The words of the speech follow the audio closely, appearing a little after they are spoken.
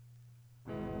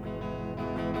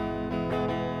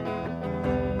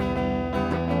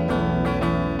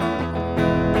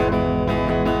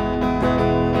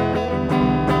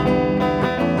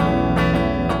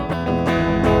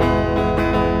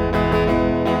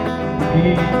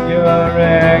meet your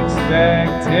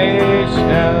expectation.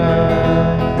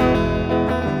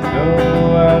 No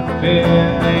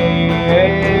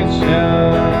affiliation.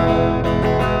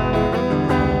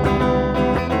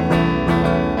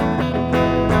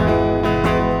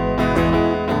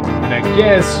 And I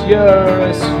guess you're a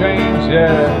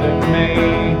stranger to me.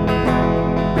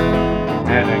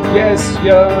 And I guess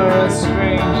you're a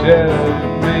stranger to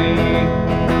me.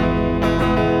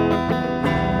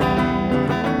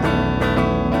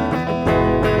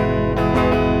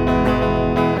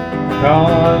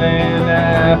 Calling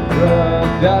Aphrodite,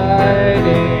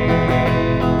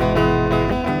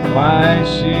 why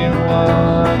she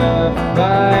wanna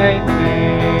fight me?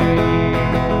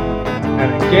 And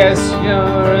I guess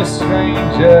you're a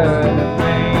stranger to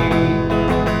me.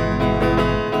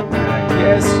 And I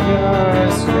guess you're a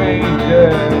stranger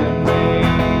to me.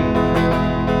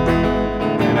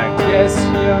 And I guess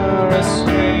you're a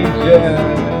stranger.